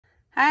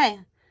Hi,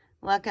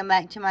 welcome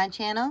back to my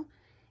channel,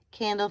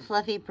 Candle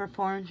Fluffy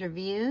Performs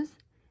Reviews.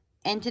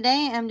 And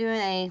today I'm doing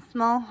a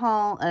small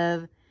haul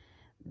of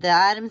the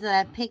items that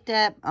I picked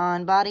up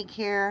on Body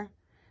Care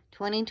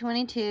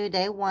 2022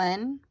 Day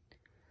 1.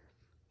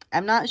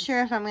 I'm not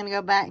sure if I'm going to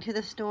go back to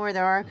the store.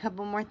 There are a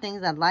couple more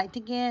things I'd like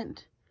to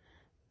get,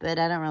 but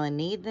I don't really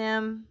need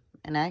them.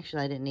 And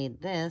actually I didn't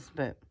need this,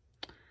 but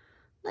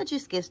let's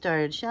just get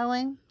started, shall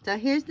we? So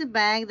here's the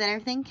bag that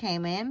everything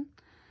came in.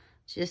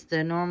 It's just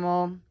a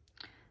normal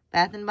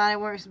Bath & Body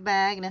Works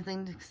bag,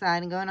 nothing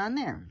exciting going on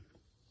there.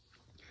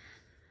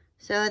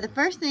 So the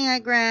first thing I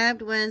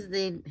grabbed was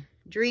the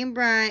Dream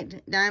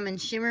Bright Diamond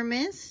Shimmer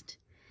Mist.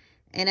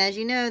 And as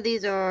you know,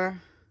 these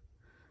are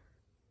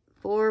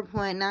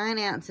 4.9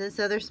 ounces,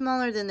 so they're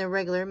smaller than the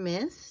regular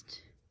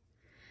mist.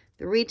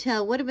 The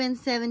retail would have been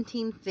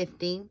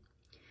 $17.50.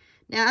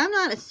 Now, I'm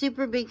not a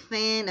super big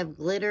fan of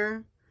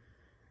glitter,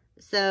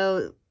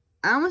 so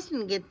I almost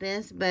didn't get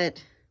this,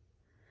 but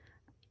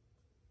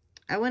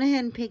I went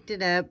ahead and picked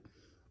it up.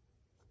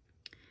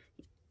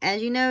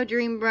 As you know,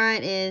 Dream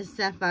Bright is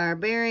Sapphire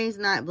Berries,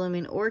 Night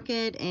Blooming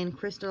Orchid, and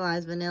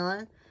Crystallized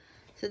Vanilla.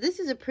 So this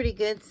is a pretty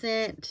good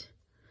scent.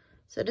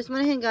 So I just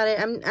went ahead and got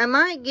it. I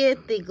might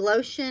get the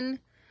Glotion,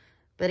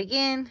 but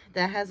again,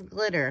 that has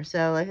glitter.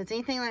 So if it's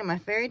anything like my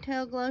Fairy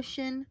Tale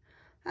Glotion,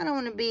 I don't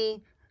want to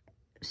be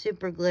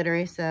super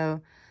glittery.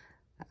 So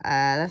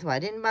that's why I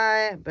didn't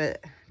buy it,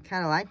 but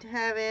kind of like to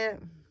have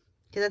it,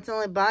 because that's the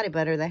only body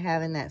butter they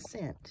have in that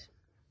scent.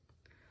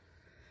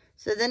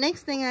 So the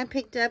next thing I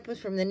picked up was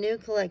from the new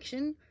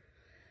collection.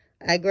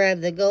 I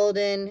grabbed the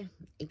Golden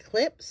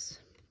Eclipse.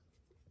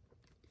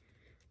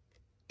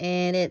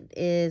 And it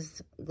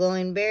is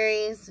Glowing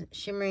Berries,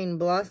 Shimmering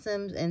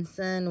Blossoms, and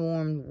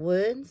Sun-Warmed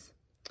Woods.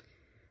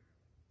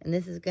 And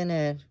this is going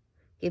to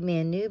give me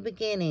a new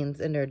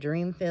beginnings under a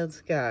dream-filled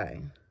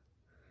sky.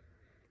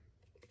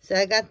 So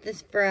I got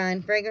this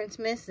Fine Fragrance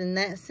Mist in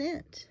that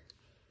scent.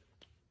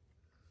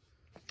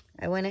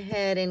 I went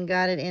ahead and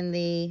got it in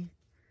the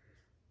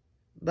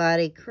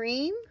body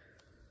cream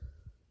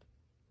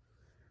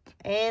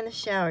and the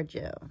shower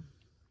gel.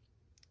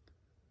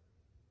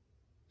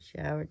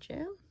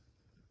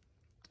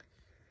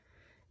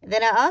 And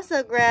then I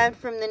also grabbed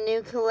from the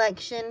new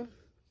collection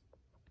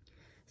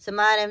some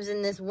items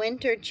in this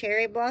Winter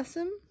Cherry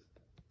Blossom.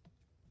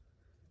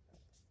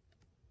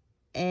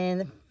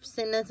 And the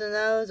scents on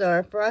those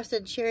are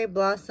Frosted Cherry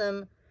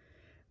Blossom,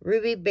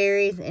 Ruby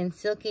Berries, and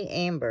Silky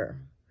Amber.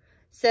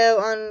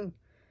 So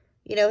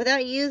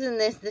without using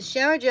this, the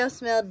shower gel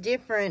smelled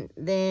different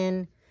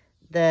than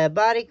the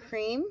body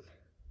cream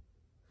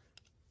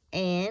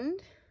and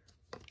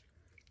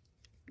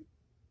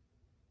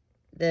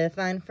the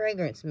Fine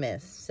Fragrance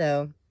Mist.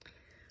 So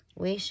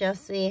we shall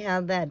see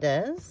how that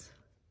does.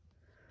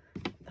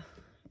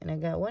 And I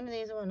got one of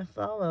these I want to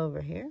fall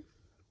over here.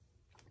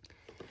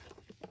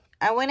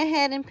 I went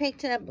ahead and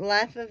picked up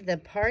Life of the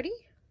Party.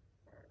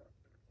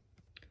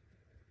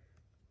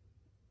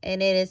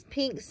 And it is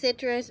Pink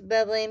Citrus,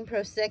 Bubbling,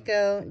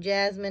 Prosecco,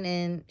 Jasmine,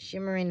 and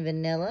Shimmering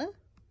Vanilla.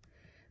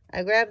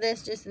 I grabbed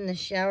this just in the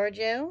shower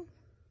gel.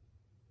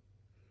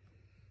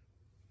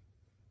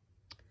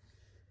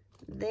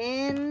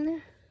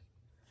 Then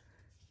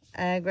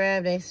I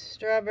grabbed a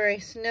Strawberry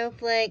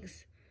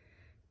Snowflakes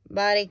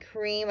body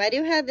cream. I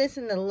do have this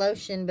in the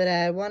lotion, but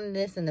I wanted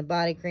this in the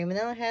body cream. And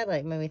then I had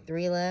like maybe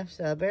 3 left,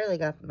 so I barely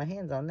got my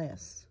hands on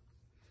this.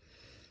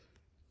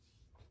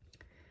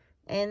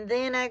 And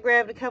then I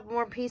grabbed a couple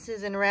more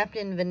pieces and wrapped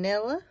in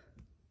vanilla.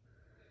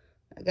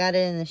 I got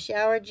it in the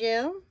shower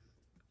gel.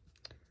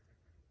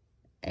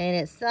 And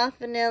it's soft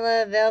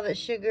vanilla, velvet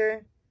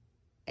sugar,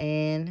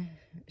 and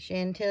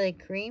chantilly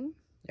cream.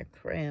 They're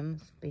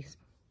cremes. Because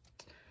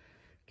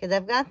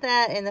I've got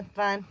that in the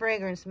Fine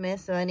Fragrance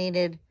Mist, so I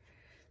needed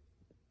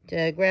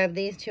to grab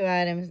these 2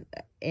 items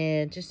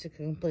just to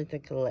complete the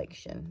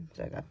collection.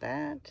 So I got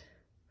that.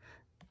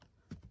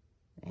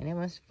 And it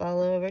must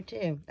fall over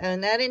too. Oh,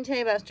 and I didn't tell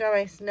you about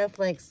Strawberry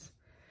Snowflakes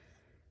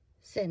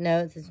scent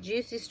notes. It's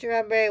Juicy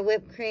Strawberry,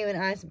 Whipped Cream,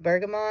 and Iced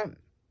Bergamot.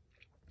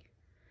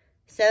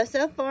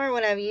 So far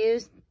when I've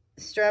used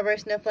Strawberry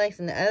Snowflakes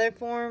in the other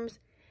forms,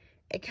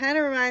 it kind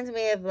of reminds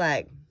me of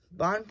like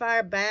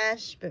Bonfire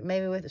Bash, but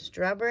maybe with a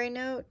strawberry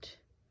note.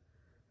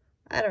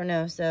 I don't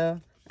know, so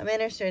I'm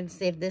interested to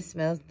see if this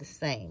smells the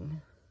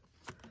same.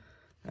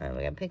 Alright,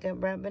 we gotta pick up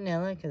Bright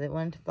Vanilla because it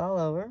wanted to fall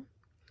over.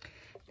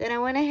 Then I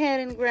went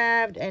ahead and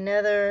grabbed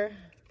another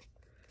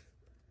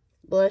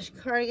Blush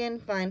Cardigan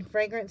Fine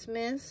Fragrance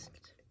Mist.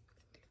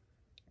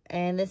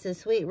 And this is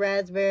Sweet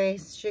Raspberry,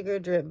 Sugar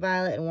Drip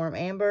Violet, and Warm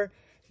Amber.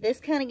 This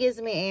kind of gives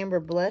me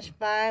Amber Blush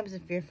vibes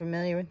if you're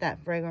familiar with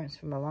that fragrance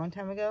from a long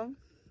time ago.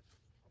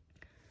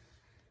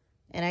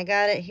 And I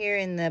got it here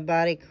in the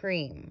body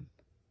cream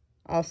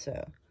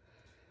also.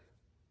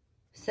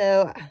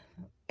 So,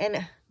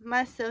 and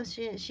my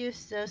associate, she was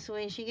so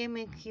sweet. She gave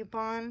me a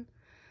coupon,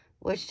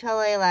 which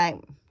totally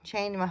like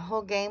changed my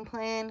whole game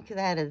plan because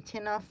I had a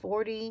 10 off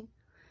 40.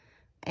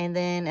 And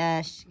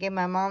then she gave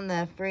my mom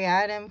the free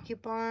item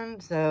coupon.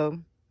 So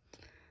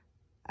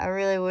I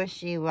really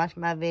wish you watch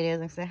my videos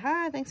and say,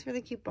 hi, thanks for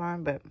the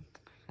coupon, but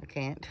I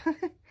can't.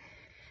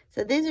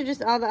 So these are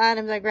just all the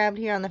items I grabbed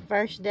here on the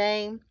first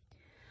day.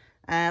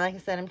 Like I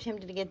said, I'm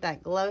tempted to get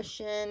that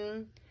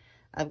Glotion.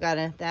 I've got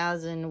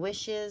 1,000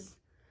 Wishes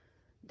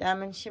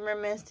Diamond Shimmer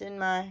Mist in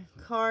my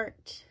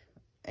cart.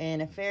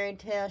 And a Fairy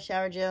Tale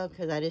shower gel,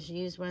 because I just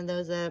used one of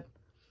those up.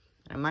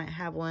 I might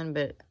have one,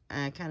 but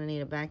I kind of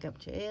need a backup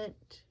to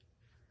it.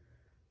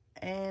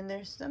 And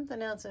there's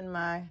something else in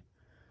my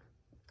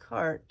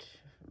cart,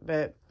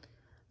 but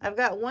I've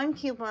got one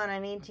coupon I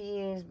need to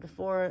use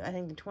before, I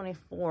think, the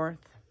 24th.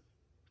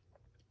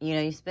 You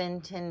know, you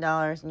spend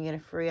 $10 and you get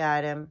a free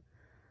item.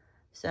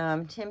 So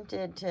I'm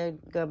tempted to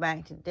go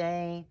back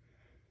today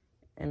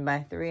and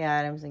buy 3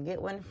 items and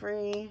get one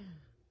free.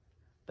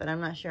 But I'm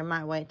not sure. I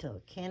might wait till a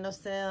candle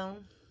sale.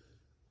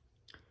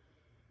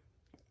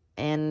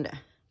 And,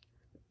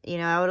 you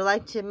know, I would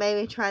like to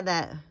maybe try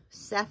that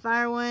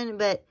Sapphire one,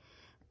 but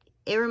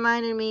it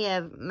reminded me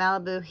of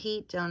Malibu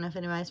Heat. I don't know if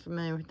anybody's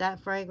familiar with that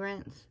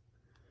fragrance.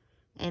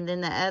 And then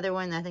the other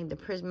one, I think the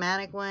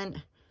Prismatic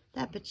one,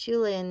 that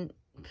patchouli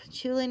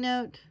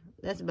note,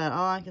 that's about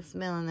all I could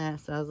smell in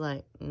that. So I was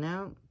like,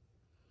 no.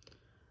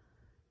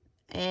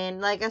 And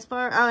like as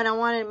far, oh, and I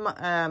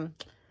wanted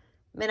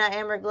Midnight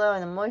Amber Glow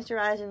and the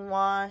moisturizing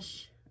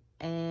wash.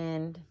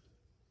 And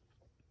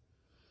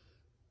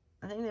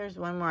I think there's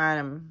one more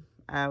item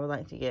I would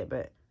like to get,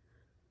 but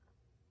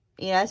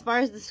yeah, as far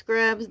as the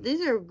scrubs,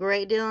 these are a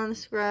great deal on the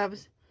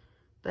scrubs,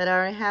 but I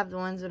already have the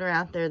ones that are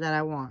out there that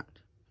I want.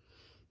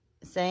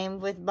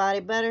 Same with body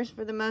butters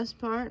for the most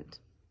part.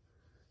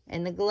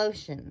 And the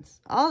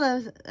Glotions. All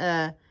those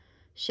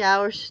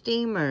shower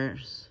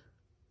steamers.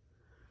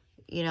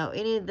 You know,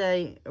 any of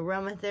the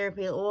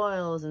aromatherapy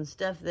oils and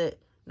stuff that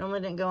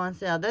normally didn't go on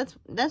sale.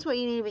 That's what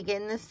you need to be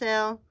getting this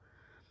sale.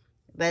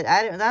 But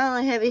the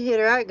only heavy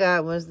hitter I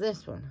got was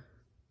this one.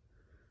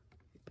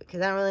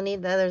 Because I don't really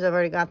need the others. I've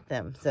already got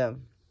them. So,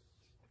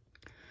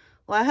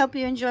 well, I hope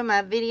you enjoy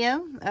my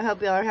video. I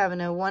hope y'all are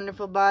having a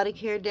wonderful body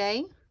care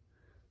day.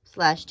 /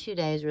 2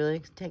 days,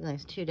 really. Technically,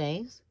 it's 2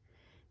 days.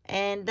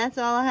 And that's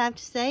all I have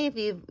to say. If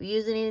you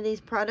use any of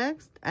these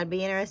products, I'd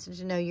be interested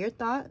to know your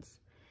thoughts.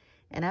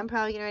 And I'm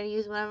probably getting ready to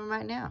use one of them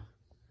right now.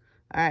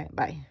 All right,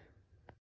 bye.